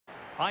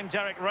I'm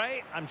Derek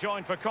Ray. I'm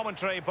joined for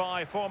commentary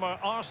by former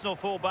Arsenal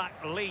fullback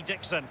Lee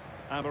Dixon.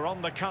 And we're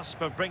on the cusp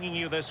of bringing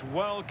you this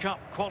World Cup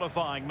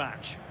qualifying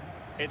match.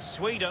 It's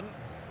Sweden,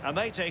 and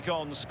they take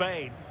on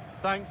Spain.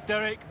 Thanks,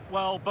 Derek.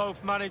 Well,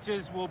 both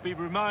managers will be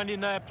reminding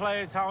their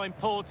players how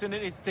important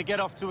it is to get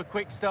off to a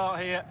quick start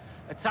here.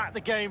 Attack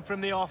the game from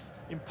the off,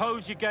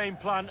 impose your game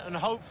plan, and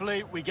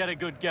hopefully we get a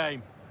good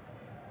game.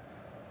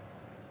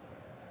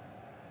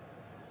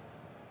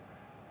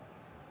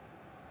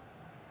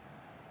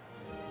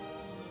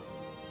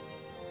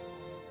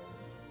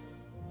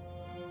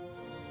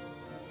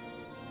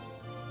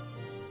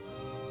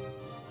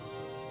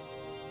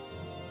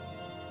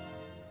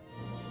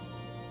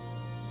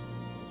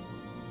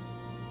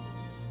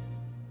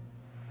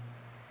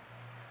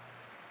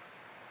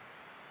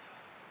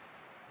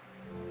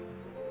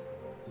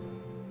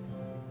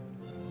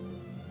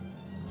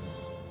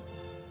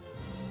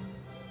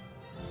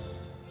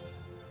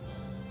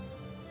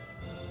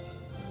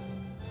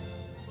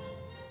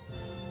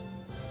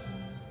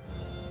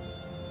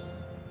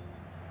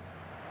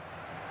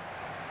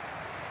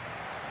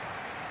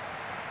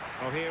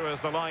 Well, here is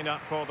the lineup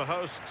for the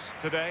hosts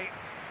today.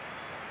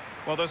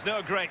 Well, there's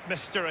no great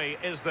mystery,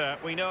 is there?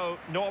 We know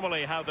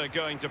normally how they're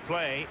going to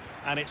play,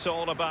 and it's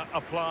all about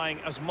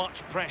applying as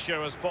much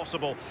pressure as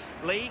possible.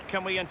 Lee,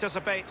 can we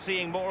anticipate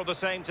seeing more of the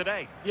same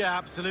today? Yeah,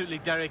 absolutely,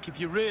 Derek.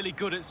 If you're really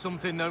good at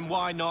something, then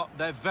why not?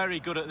 They're very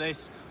good at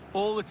this.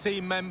 All the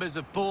team members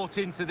have bought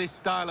into this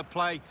style of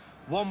play.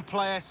 One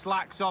player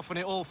slacks off and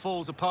it all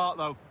falls apart,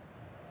 though.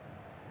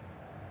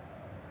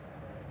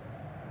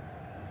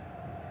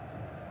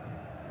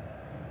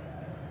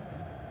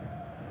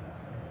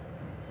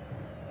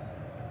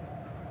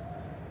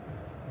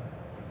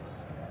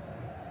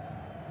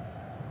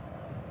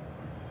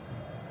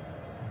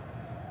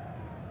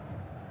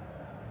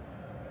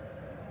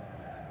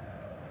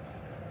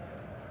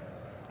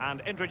 And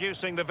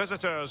introducing the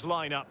visitors'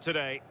 lineup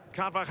today.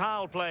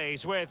 Carvajal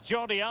plays with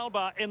Jordi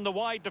Alba in the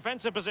wide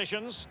defensive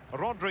positions.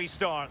 Rodri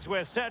starts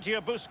with Sergio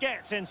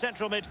Busquets in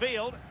central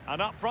midfield.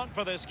 And up front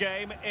for this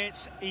game,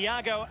 it's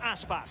Iago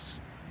Aspas.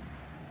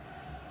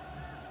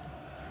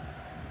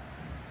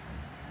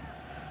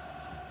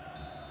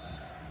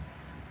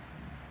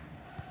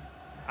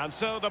 And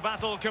so the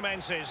battle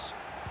commences.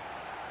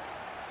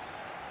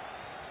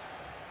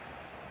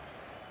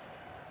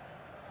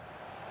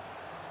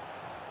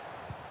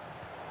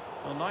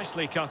 Well,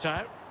 nicely cut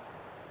out.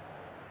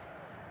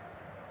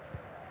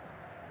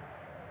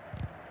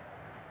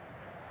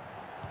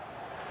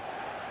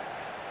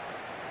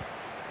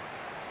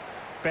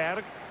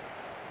 Berg.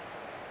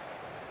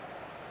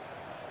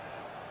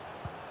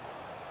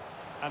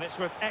 And it's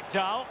with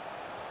Ekdal.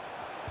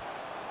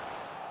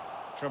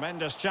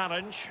 Tremendous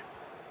challenge.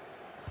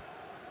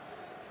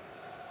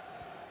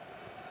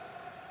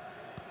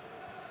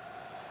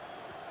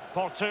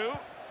 Porto.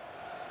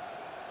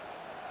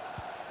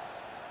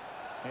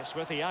 It's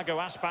with Iago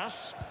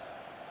Aspas.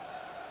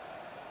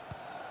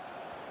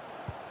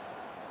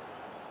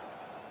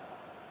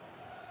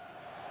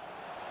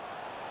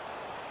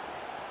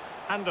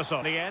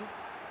 Anderson, the end.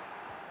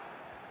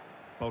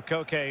 Well,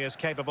 Koke is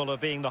capable of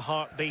being the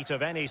heartbeat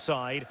of any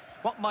side.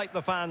 What might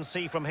the fans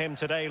see from him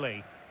today,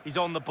 Lee? He's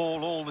on the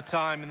ball all the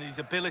time, and his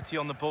ability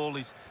on the ball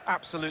is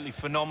absolutely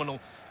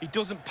phenomenal. He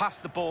doesn't pass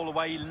the ball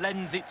away, he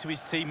lends it to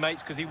his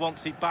teammates because he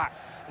wants it back.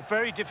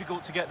 Very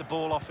difficult to get the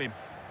ball off him.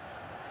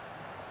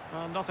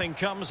 Well, nothing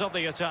comes of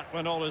the attack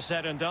when all is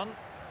said and done.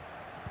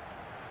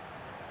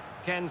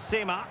 Ken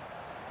Sema.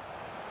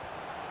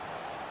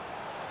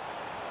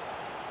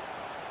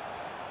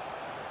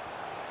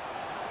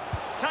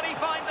 Can he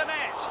find the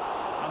net?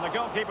 And the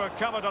goalkeeper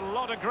covered a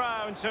lot of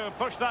ground to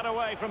push that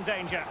away from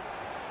danger.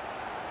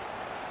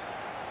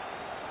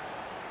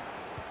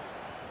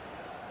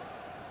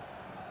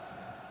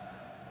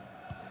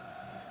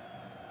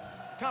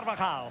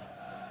 Carvajal.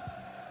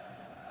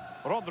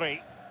 Rodri.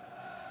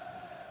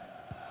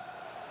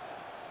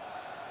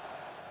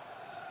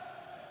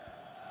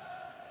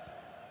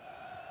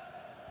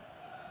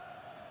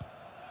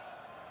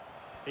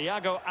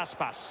 Iago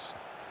Aspas.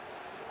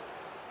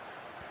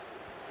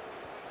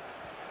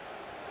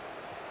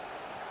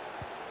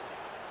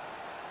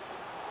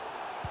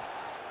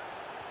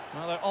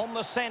 Well, they're on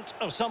the scent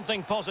of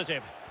something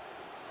positive.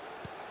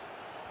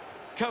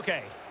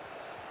 Koke.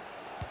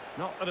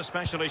 Not an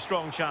especially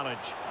strong challenge.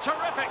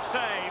 Terrific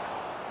save.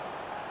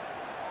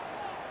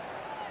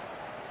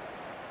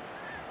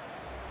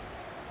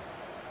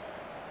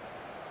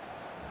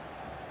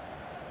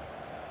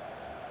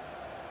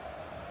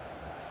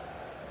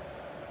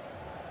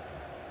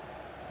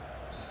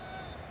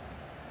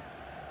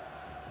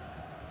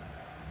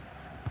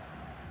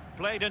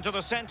 Played into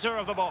the centre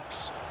of the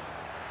box.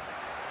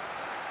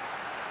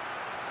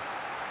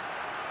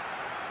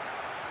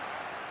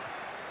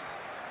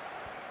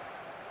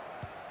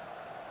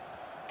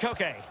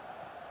 Koke.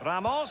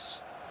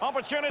 Ramos.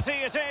 Opportunity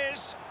it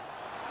is.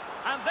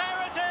 And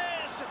there it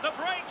is. The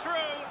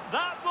breakthrough.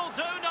 That will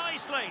do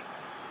nicely.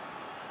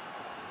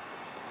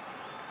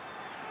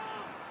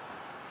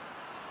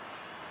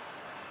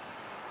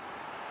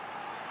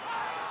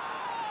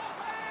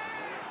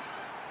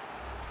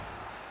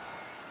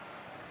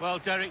 Well,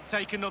 Derek,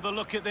 take another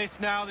look at this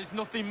now. There's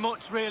nothing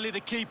much, really, the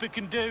keeper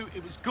can do.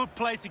 It was good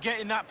play to get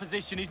in that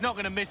position. He's not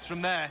going to miss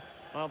from there.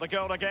 Well, the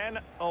goal again,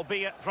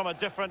 albeit from a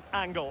different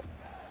angle.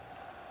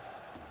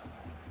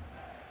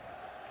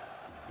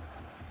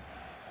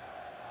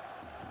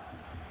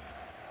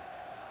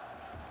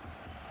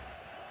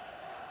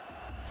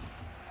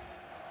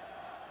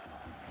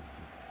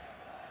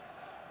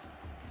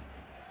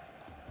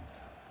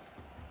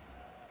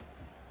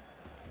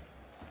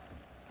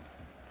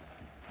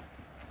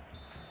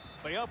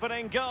 The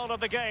opening goal of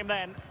the game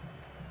then.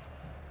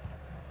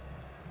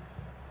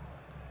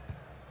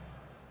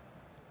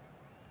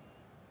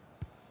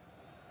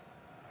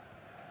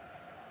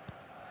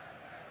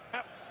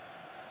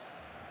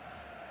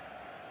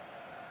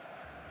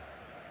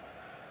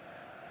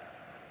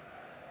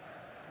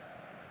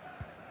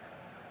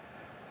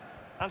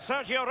 And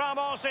Sergio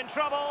Ramos in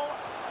trouble.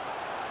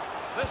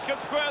 This could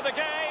square the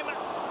game,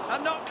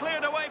 and not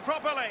cleared away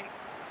properly.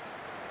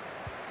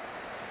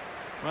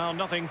 Well,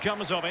 nothing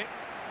comes of it.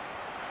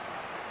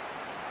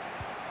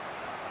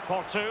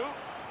 Portu.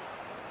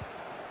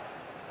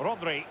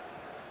 Rodri.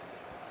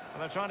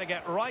 And they're trying to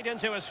get right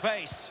into his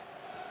face.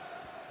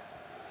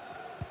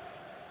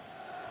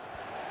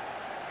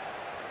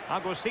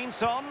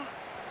 Agustinsson.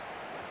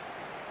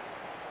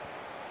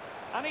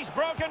 And he's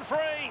broken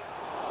free.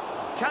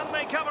 Can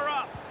they cover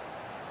up?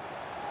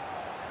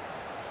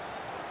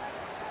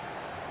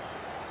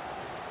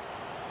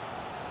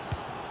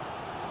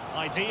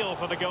 Ideal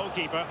for the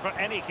goalkeeper, for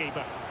any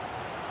keeper.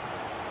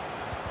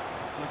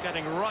 They're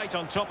getting right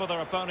on top of their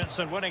opponents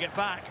and winning it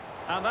back.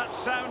 And that's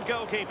sound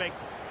goalkeeping.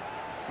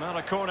 Now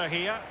a corner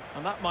here,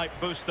 and that might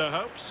boost their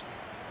hopes.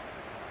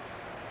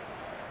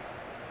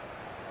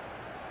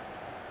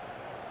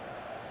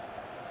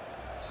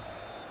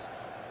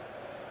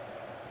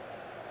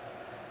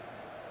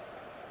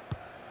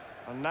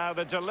 And now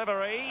the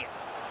delivery.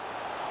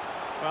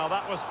 Well,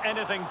 that was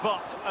anything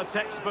but a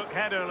textbook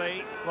header,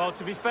 Lee. Well,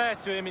 to be fair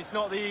to him, it's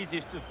not the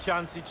easiest of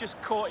chances.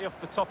 Just caught you off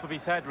the top of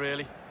his head,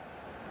 really.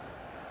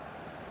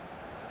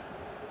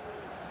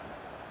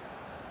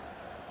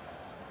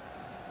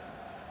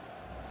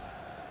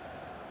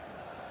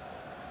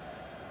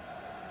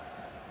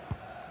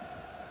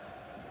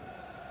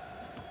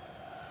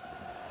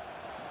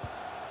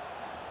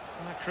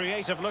 And a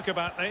creative look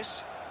about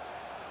this.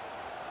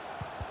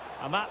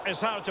 And that is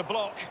how to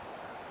block.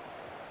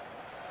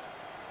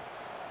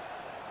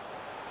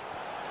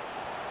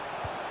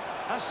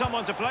 Has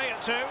someone to play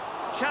it to.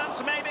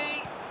 Chance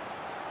maybe.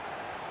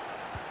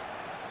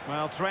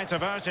 Well, threat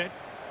averted.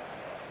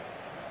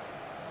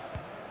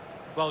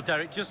 Well,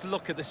 Derek, just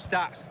look at the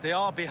stats. They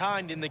are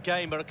behind in the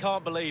game, but I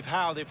can't believe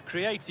how they've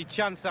created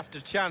chance after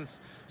chance.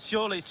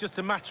 Surely it's just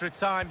a matter of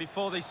time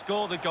before they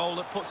score the goal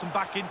that puts them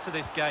back into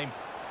this game.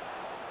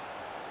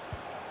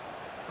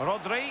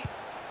 Rodri.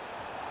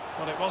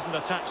 Well, it wasn't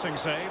a taxing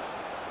save.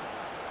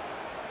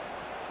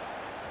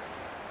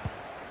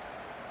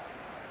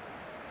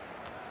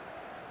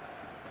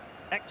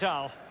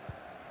 Ekdal.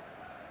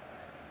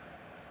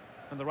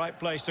 In the right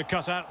place to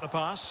cut out the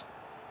pass.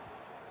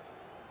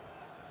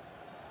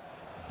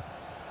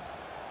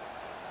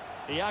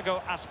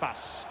 Iago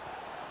Aspas.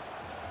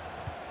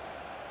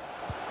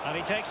 And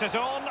he takes it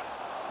on.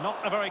 Not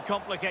a very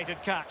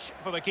complicated catch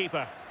for the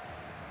keeper.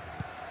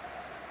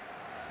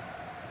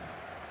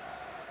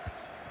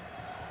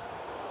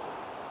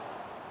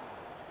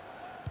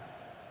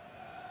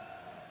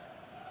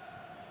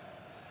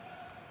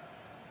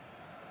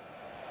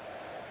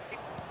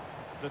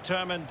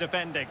 Determined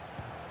defending.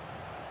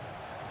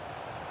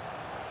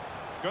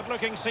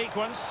 Good-looking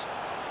sequence.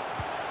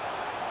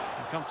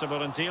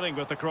 Comfortable in dealing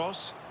with the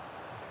cross.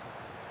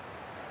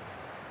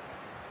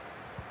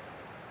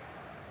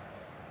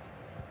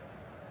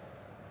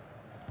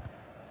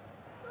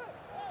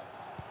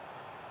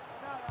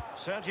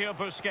 Sergio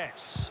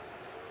Busquets.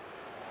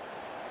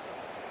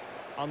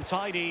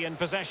 Untidy in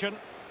possession.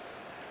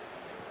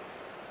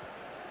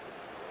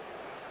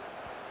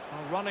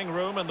 Running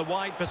room in the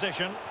wide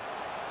position.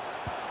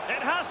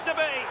 It has to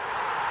be!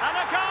 And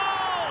a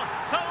goal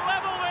to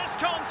level this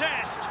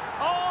contest!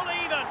 All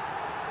even!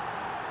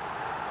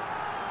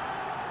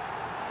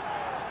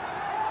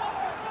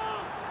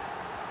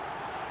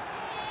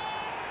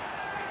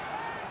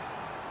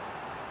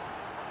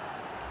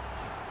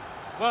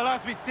 Well,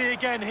 as we see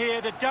again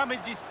here, the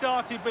damage is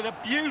started with a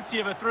beauty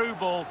of a through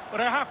ball.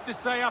 But I have to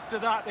say after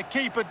that, the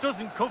keeper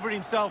doesn't cover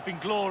himself in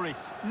glory.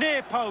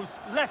 Near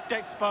post, left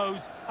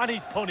exposed, and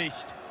he's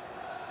punished.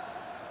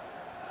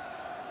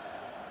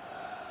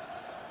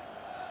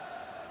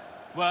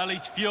 Well,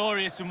 he's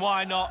furious, and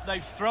why not?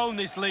 They've thrown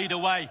this lead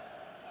away.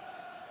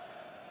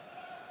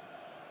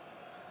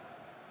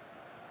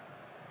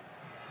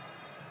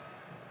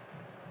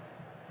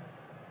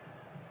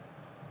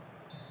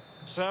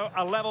 So,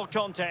 a level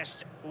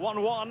contest,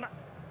 1-1.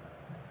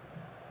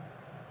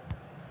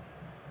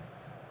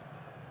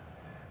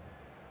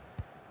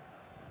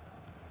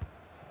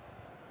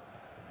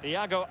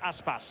 Iago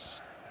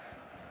Aspas.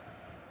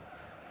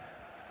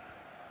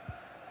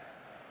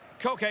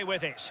 Koke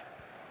with it.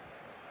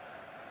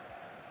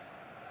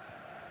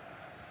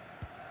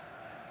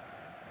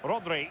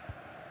 Rodri.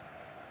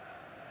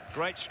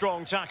 Great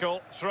strong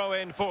tackle, throw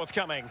in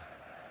forthcoming.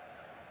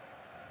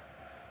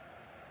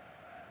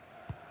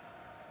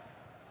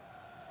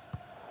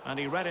 And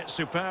he read it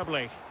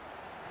superbly.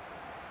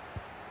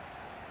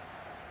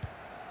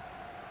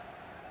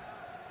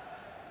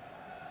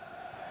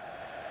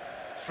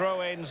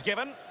 Throw-ins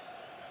given.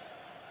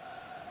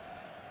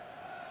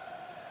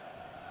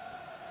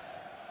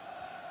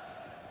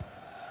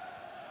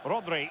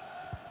 Rodri.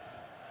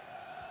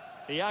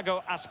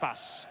 Iago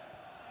Aspas.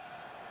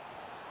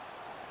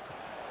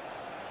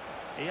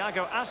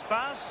 Iago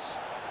Aspas.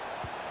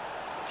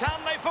 Can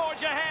they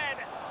forge ahead?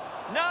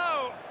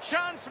 No!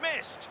 Chance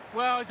missed.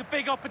 Well, it's a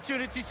big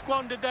opportunity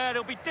squandered there.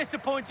 They'll be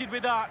disappointed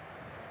with that.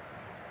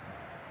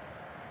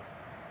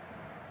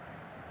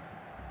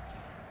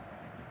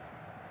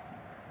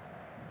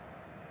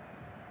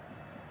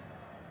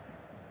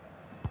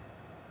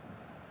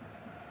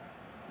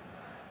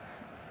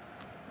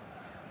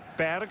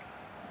 Berg.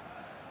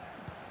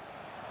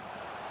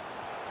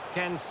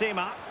 Ken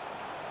Sema.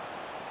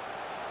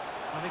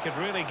 Well, he could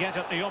really get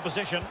at the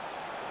opposition.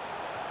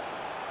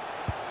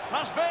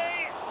 Must be!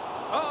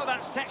 Oh,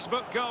 that's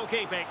textbook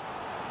goalkeeping.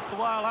 A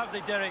while, have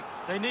they, Derek?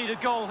 They need a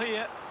goal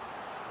here.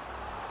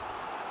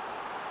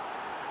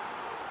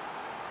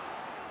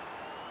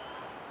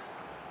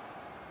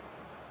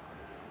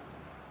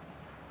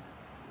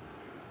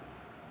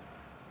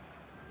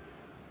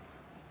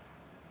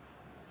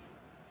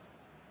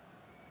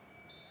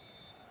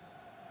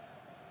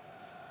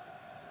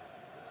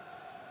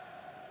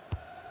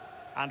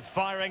 And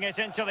firing it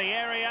into the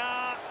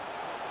area.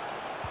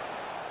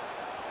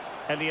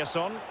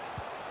 Eliasson.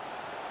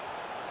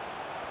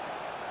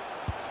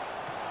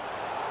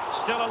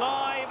 Still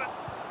alive.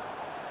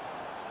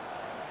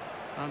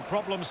 And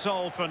problem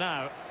solved for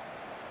now.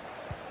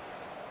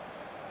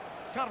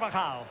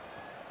 Carvajal.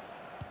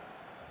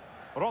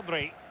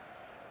 Rodri.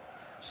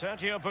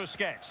 Sergio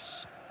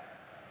Busquets.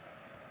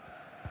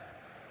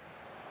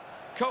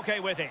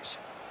 Koke with it.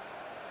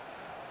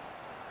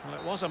 Well,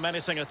 it was a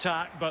menacing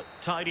attack, but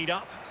tidied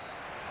up.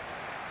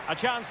 A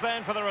chance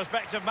then for the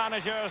respective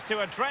managers to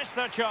address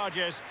their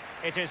charges.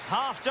 It is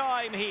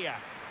half-time here.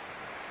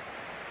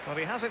 Well,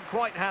 he hasn't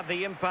quite had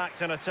the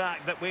impact and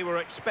attack that we were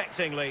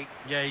expecting, Lee.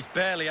 Yeah, he's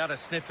barely had a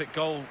sniff at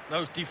goal.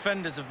 Those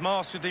defenders have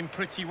mastered him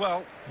pretty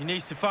well. He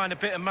needs to find a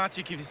bit of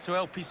magic if he's to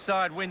help his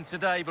side win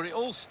today, but it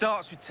all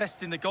starts with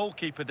testing the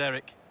goalkeeper,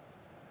 Derek.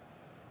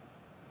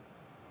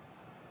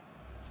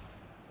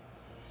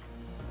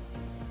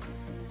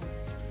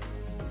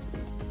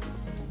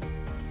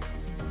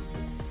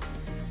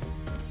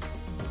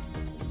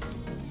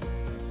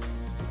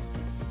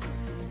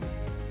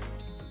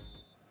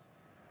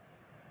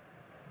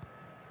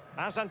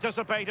 As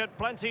anticipated,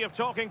 plenty of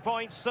talking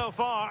points so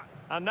far.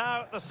 And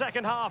now the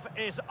second half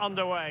is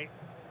underway.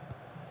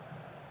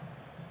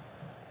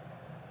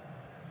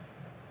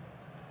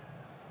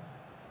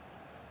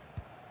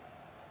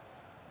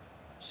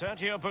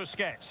 Sergio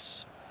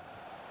Busquets.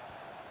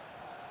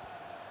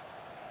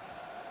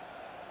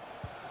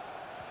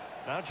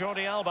 Now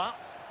Jordi Alba.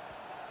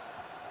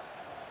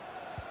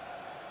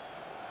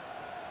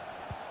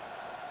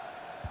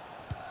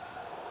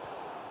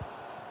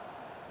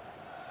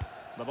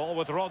 The ball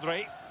with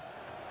Rodri.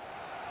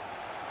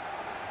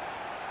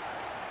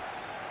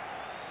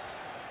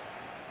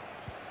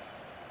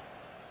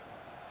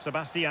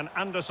 Sebastian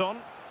Andersson.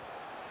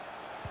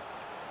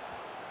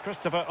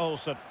 Christopher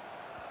Olsen.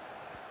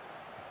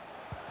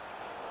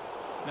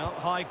 No,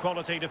 high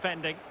quality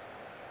defending.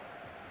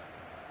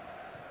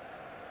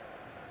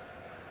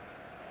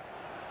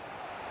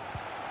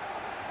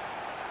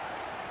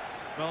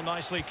 Well,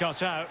 nicely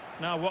cut out.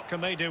 Now what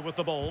can they do with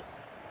the ball?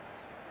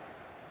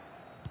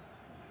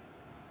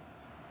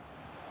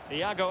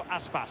 Iago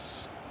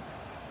Aspas.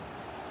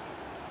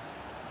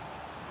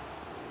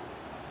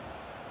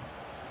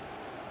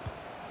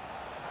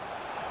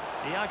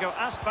 Iago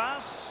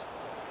Aspas.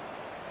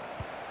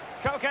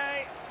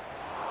 Koke.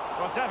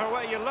 Whatever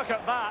way you look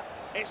at that,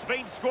 it's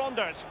been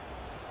squandered.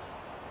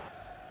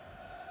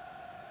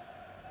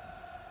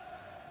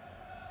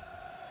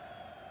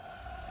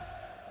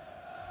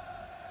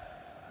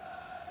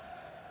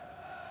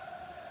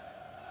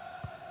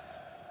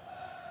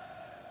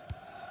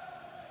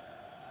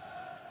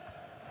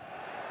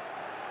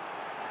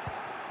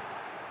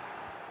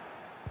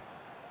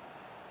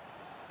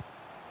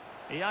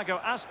 Iago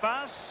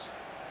Aspas.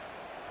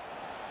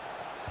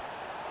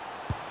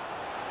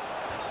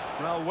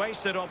 Well,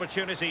 wasted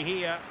opportunity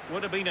here.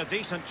 Would have been a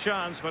decent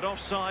chance, but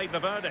offside the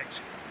verdict.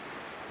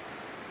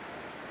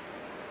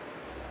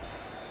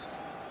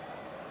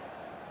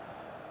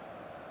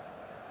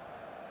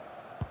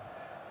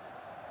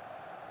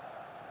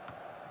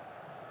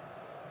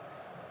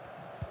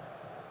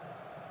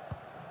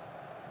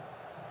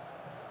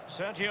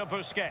 Sergio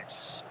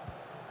Busquets.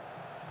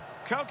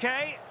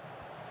 Koke.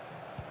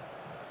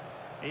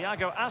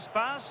 Iago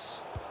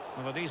Aspas.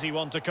 Well, an easy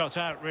one to cut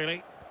out,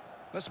 really.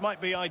 This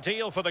might be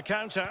ideal for the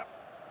counter.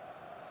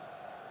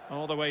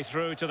 All the way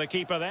through to the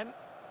keeper then.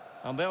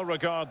 And they'll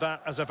regard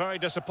that as a very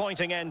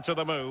disappointing end to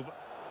the move.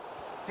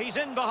 He's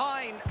in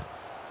behind.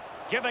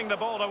 Giving the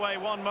ball away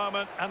one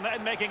moment and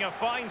then making a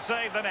fine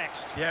save the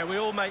next. Yeah, we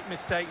all make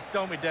mistakes,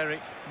 don't we, Derek?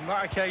 On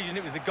that occasion,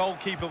 it was the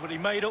goalkeeper, but he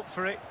made up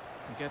for it.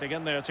 Getting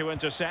in there to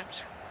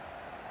intercept.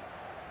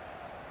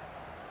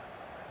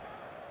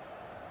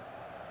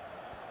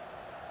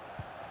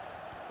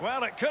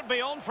 Well, it could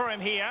be on for him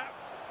here.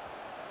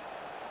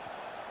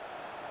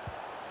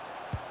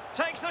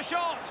 Takes the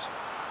shot.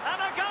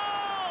 And a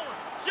goal!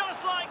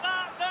 Just like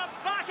that,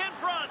 they're back in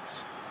front.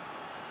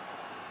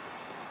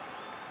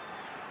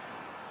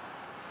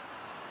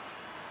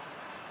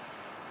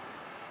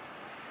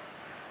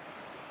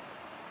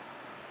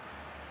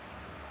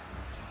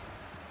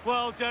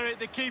 Well, Derek,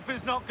 the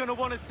keeper's not going to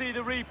want to see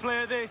the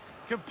replay of this.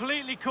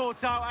 Completely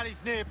caught out at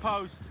his near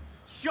post.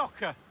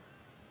 Shocker.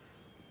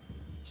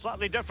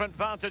 Slightly different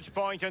vantage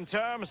point in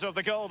terms of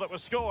the goal that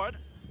was scored.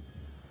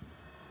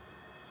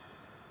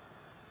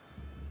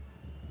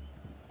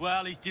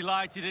 Well, he's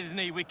delighted, isn't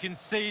he? We can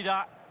see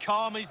that.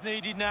 Calm is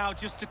needed now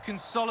just to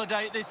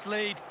consolidate this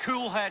lead.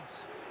 Cool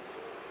heads.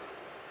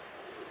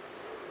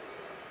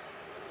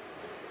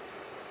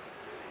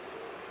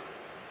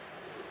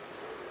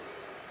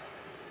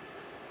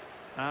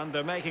 And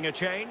they're making a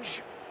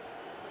change.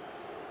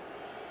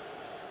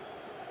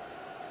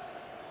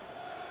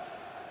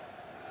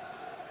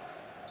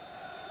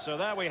 So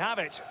there we have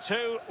it,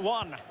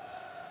 2-1.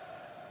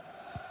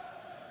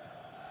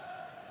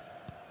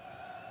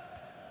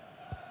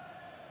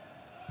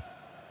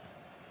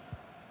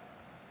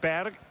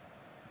 Berg.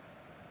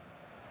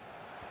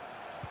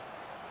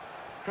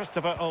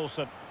 Christopher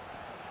Olsen.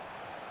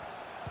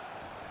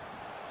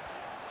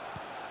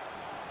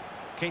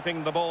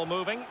 Keeping the ball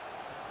moving.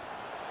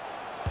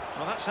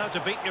 Well, that's how to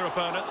beat your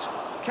opponent.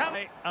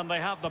 And they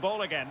have the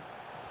ball again.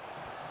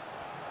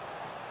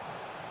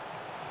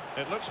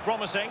 It looks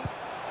promising.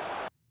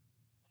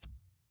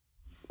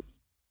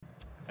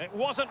 It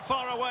wasn't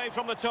far away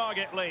from the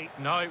target, Lee.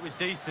 No, it was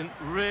decent.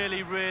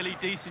 Really, really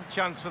decent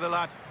chance for the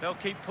lad. They'll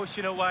keep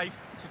pushing away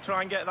to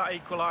try and get that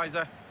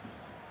equaliser.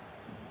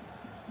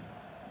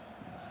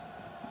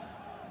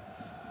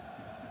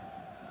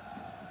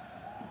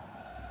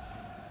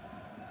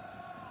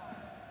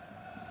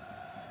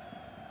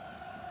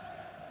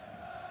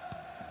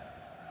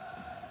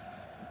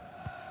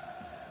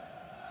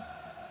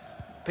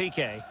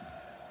 Piqué.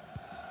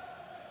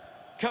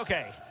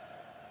 Koke.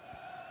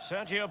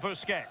 Sergio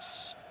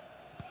Busquets.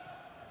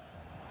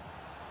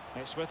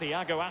 It's with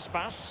Iago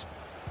Aspas.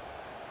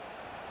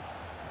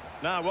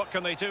 Now, what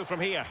can they do from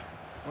here?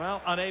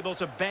 Well, unable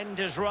to bend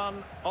his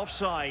run,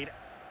 offside.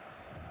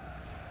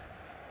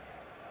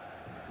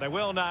 They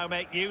will now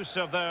make use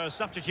of their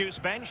substitutes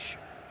bench.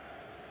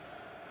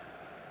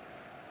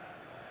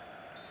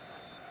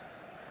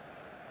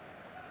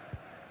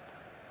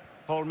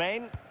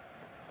 Holmain.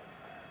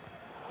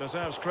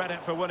 Deserves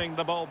credit for winning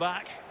the ball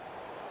back.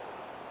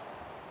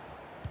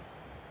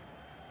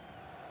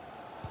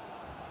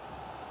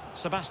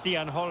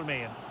 Sebastian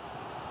Holmain.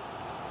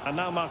 And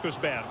now Marcus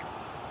Berg.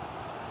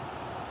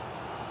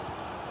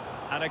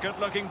 And a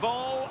good-looking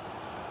ball.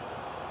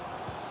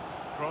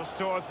 Cross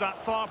towards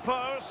that far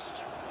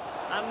post.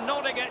 And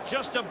nodding it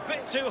just a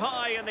bit too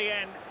high in the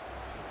end.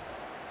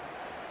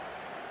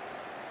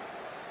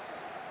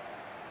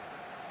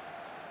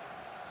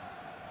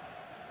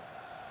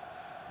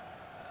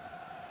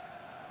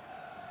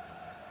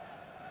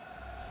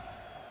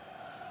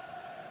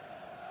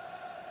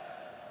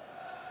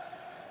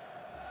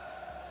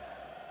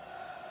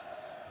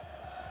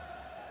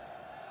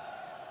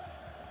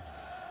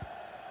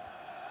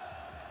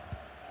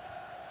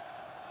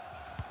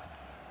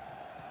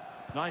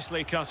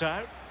 Nicely cut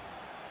out.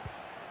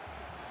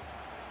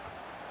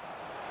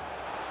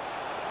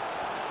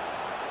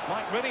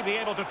 Might really be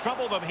able to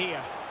trouble them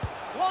here.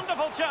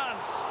 Wonderful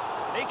chance.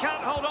 He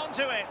can't hold on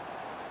to it.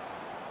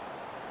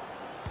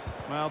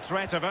 Well,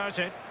 threat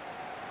averted.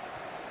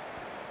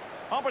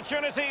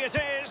 Opportunity it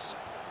is.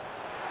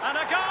 And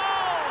a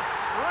goal!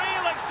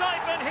 Real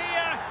excitement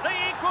here. The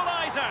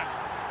equaliser.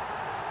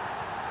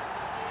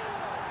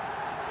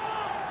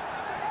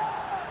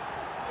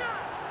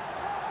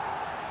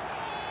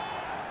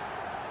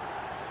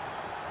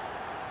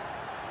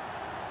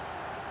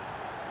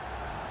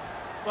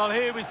 Well,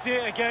 here we see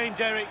it again,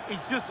 Derek.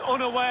 He's just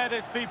unaware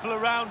there's people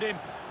around him,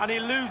 and he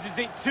loses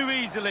it too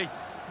easily.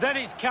 Then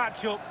it's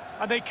catch-up,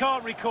 and they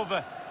can't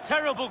recover.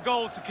 Terrible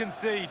goal to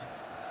concede.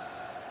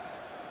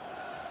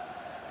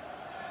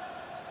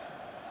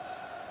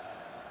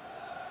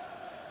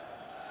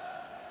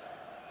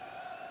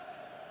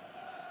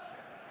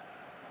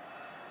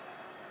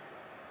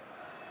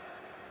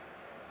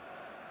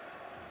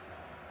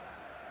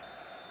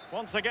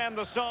 Once again,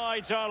 the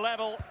sides are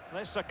level.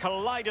 This is a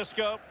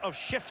kaleidoscope of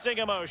shifting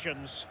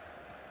emotions.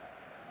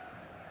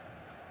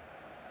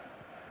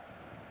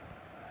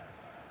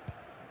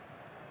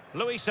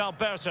 Luis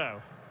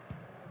Alberto.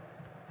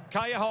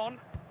 Callejon.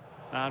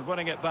 And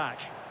winning it back.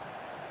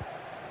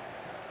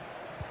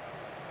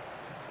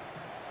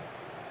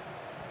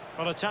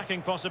 Well,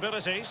 attacking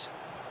possibilities.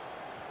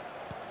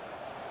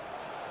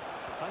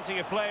 Plenty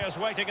of players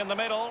waiting in the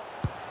middle.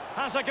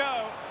 Has a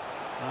go.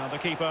 The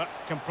keeper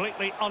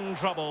completely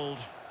untroubled.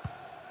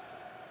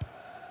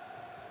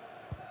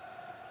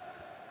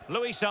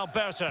 Luis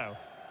Alberto.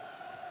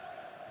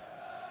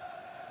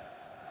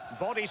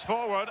 Bodies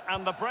forward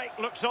and the break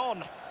looks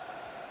on.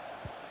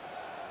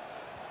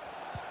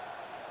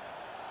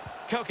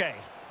 Koke.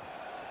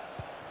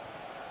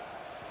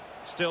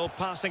 Still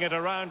passing it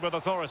around with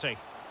authority.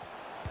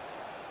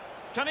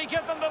 Can he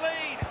give them the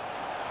lead?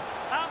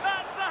 And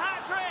that's the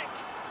hat-trick!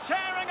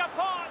 Tearing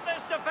apart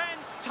this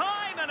defence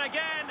time and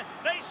again.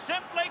 They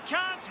simply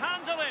can't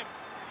handle him.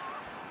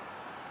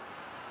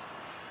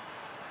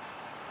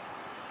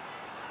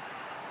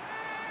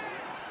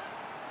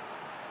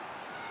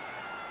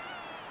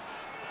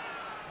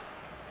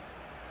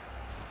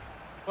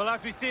 Well,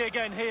 as we see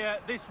again here,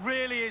 this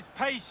really is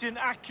patient,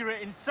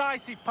 accurate,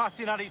 incisive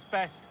passing at its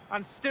best.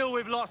 And still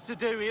with lots to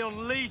do, he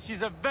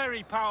unleashes a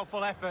very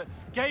powerful effort.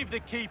 Gave the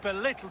keeper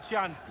little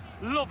chance.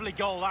 Lovely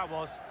goal that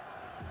was.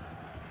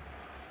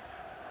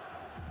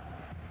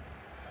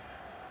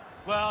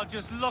 Well,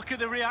 just look at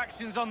the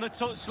reactions on the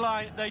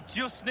touchline. They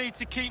just need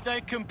to keep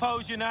their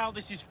composure now.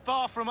 This is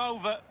far from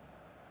over.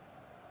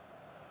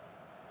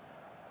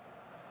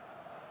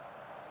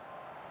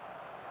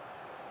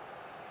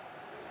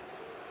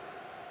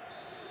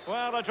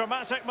 Well, a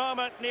dramatic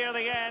moment near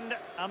the end,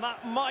 and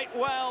that might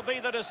well be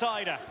the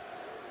decider.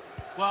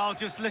 Well,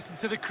 just listen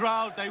to the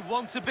crowd. They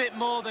want a bit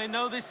more. They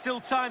know there's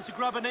still time to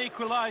grab an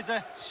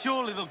equaliser.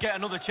 Surely they'll get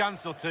another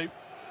chance or two.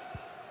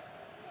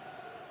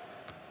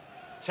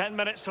 10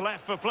 minutes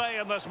left for play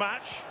in this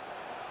match.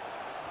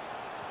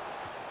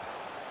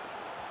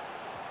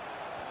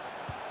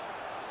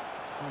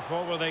 And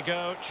forward they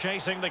go,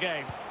 chasing the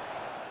game.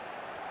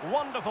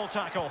 Wonderful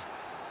tackle.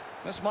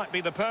 This might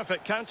be the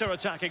perfect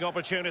counter-attacking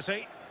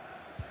opportunity.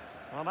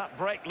 Well, that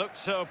break looked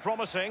so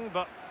promising,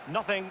 but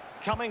nothing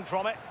coming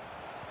from it.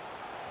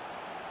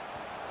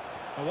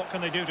 Well, what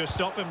can they do to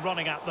stop him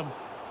running at them?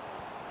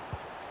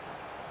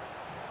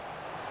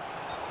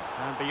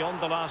 And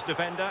beyond the last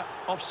defender,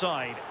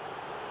 offside.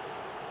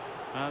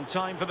 And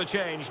time for the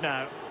change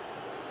now.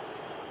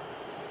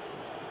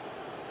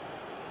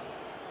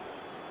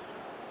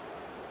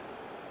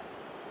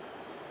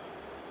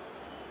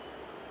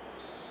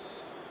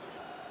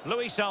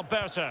 Luis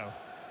Alberto.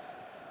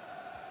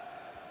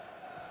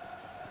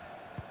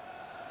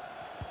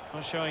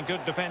 Well, showing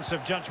good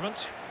defensive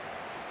judgment.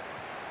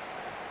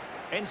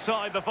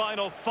 Inside the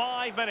final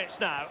 5 minutes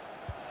now.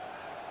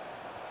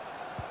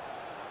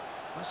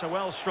 That's a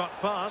well-struck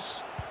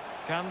pass.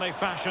 Can they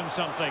fashion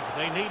something?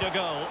 They need a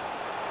goal.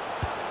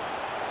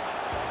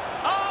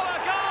 Oh, a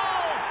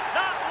goal!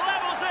 That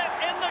levels it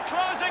in the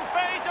closing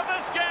phase of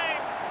this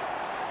game.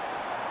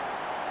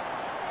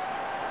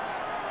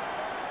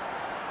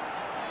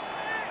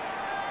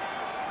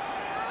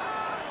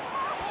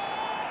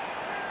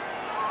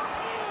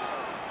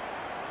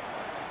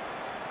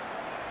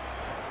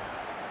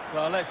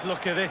 Well, let's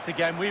look at this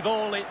again. We've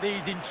all hit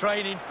these in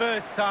training.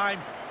 First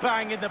time,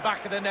 bang in the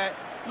back of the net.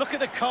 Look at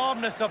the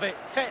calmness of it.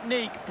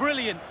 Technique,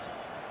 brilliant.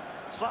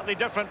 Slightly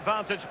different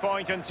vantage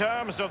point in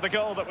terms of the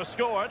goal that was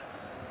scored.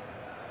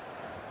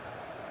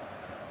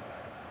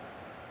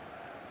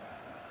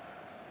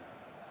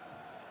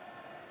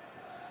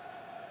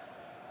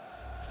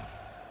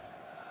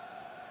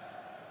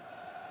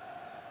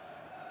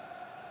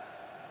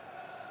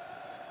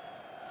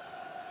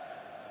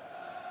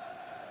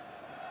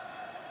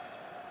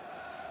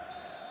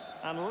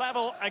 And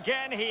level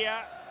again here.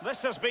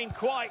 This has been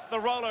quite the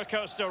roller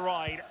coaster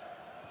ride.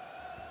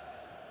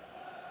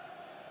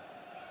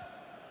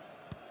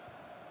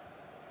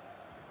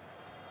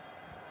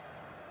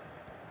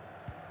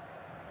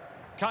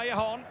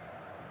 Callejon.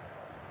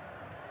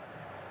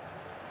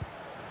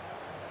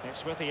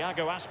 It's with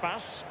Iago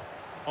Aspas.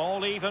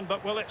 All even,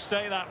 but will it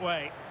stay that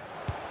way?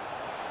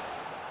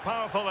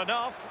 Powerful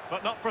enough,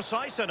 but not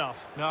precise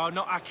enough. No,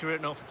 not accurate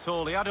enough at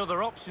all. He had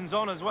other options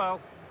on as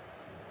well.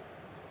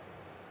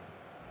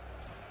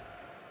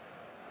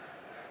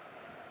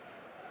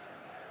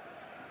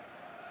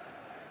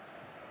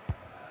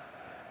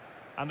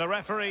 And the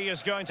referee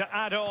is going to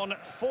add on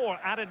 4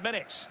 added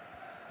minutes.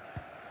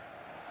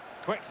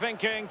 Quick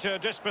thinking to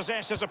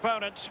dispossess his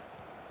opponent.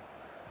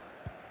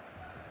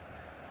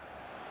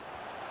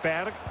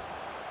 Berg.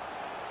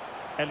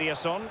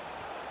 Eliasson.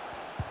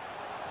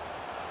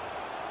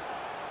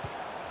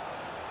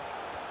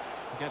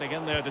 Getting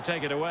in there to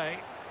take it away.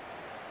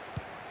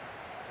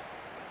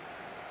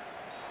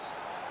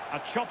 A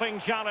chopping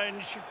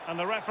challenge, and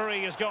the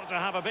referee has got to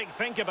have a big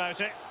think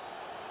about it.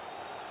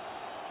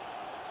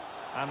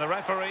 And the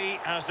referee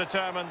has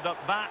determined that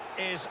that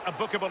is a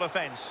bookable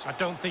offence. I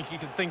don't think he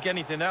can think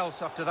anything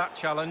else after that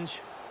challenge.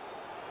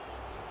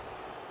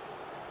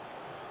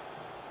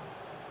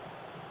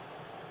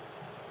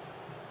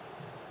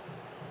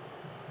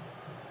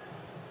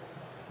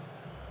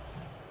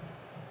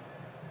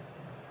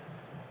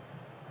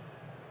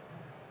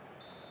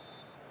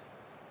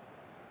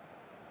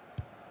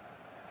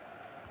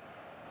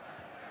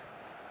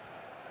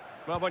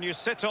 Well, when you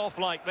sit off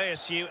like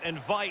this, you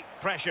invite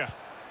pressure.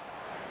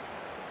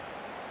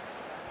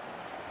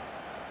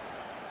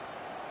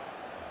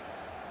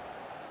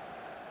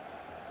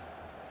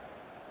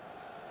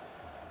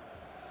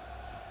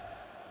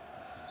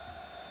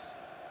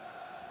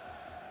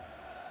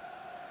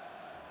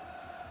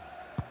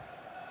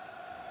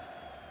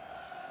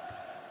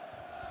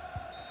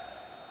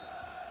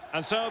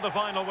 And so the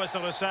final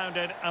whistle is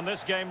sounded, and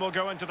this game will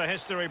go into the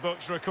history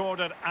books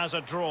recorded as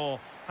a draw.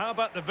 How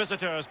about the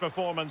visitors'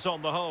 performance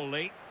on the whole,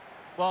 Lee?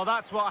 Well,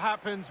 that's what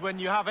happens when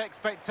you have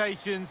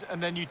expectations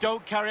and then you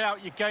don't carry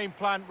out your game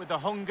plan with the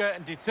hunger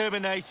and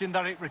determination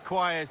that it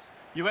requires.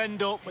 You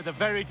end up with a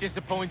very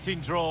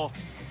disappointing draw.